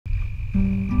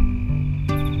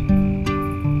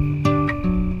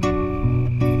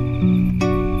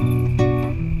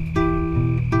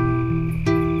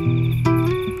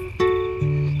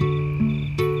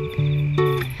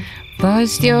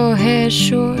Buzzed your hair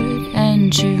short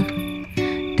and you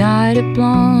dyed it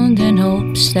blonde in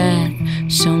hopes that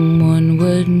someone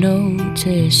would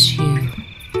notice you.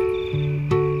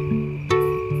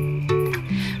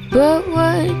 But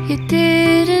what you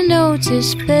didn't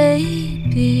notice,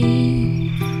 baby,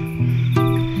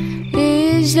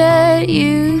 is that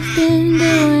you've been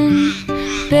doing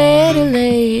better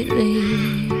lately.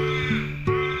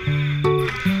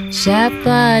 Sat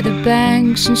by the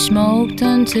banks and smoked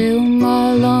until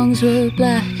my lungs were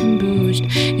black and bruised,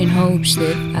 in hopes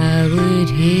that I would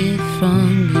hear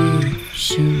from you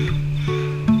soon.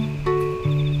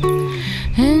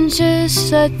 And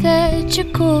just like that you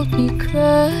called me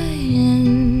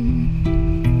crying,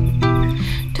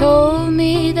 told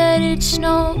me that it's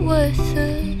not worth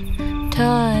a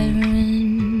tyrant.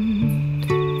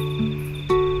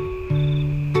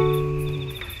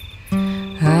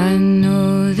 I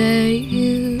know that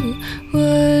you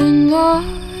were not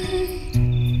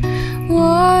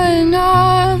one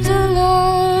of the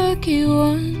lucky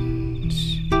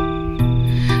ones,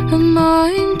 a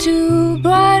mind too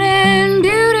bright and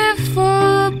beautiful,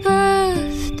 a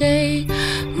birthday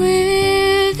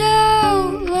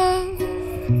without love.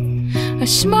 I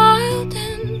smiled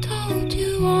and told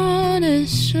you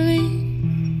honestly,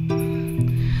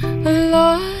 a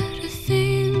lot of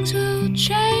things will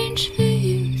change for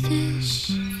you this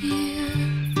year.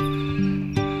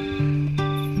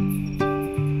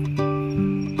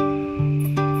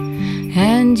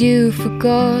 And you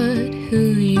forgot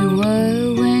who you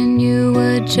were when you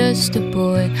were just a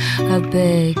boy. I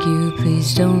beg you,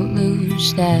 please don't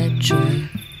lose that joy.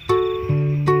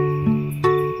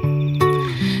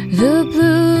 The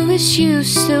bluest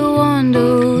used to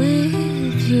wander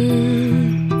with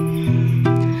you,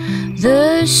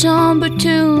 the somber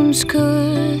tunes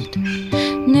could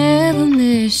never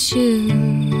miss you.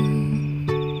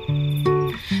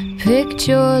 Picked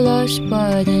your lost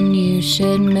spot and you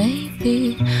said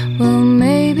maybe, well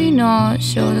maybe not.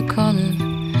 So the color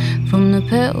from the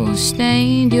petals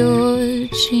stained your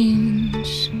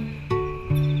jeans.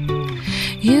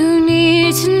 You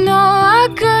need to know I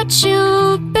got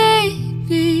you,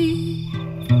 baby.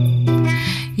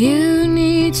 You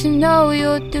need to know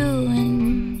you're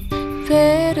doing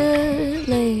better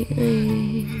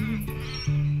lately.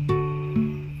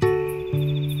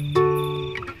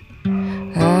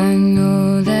 I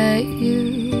know that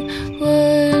you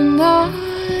were not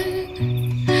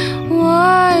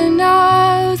one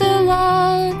of the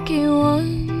lucky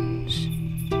ones,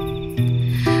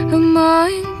 a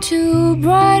mind too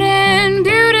bright and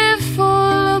beautiful,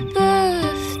 a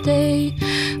birthday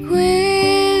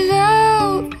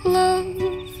without love.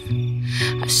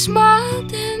 I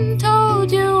smiled and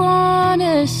told you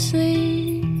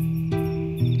honestly,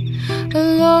 a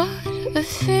lot of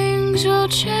things will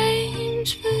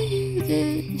change for you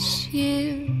this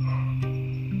year.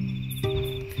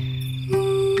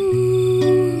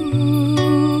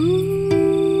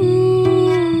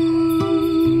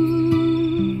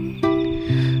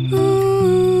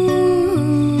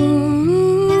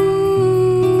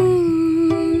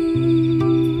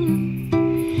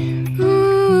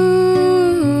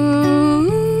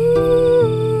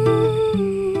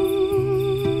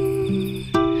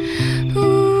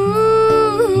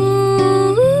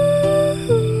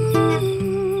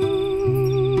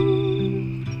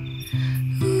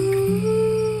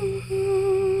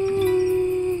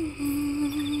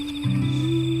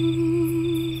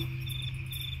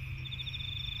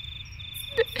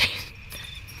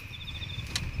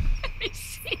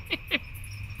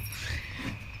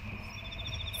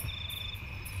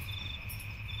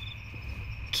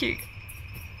 Cute.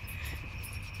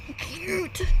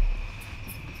 Cute.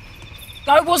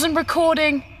 I wasn't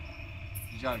recording.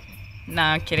 You're joking.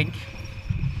 Nah, I'm kidding.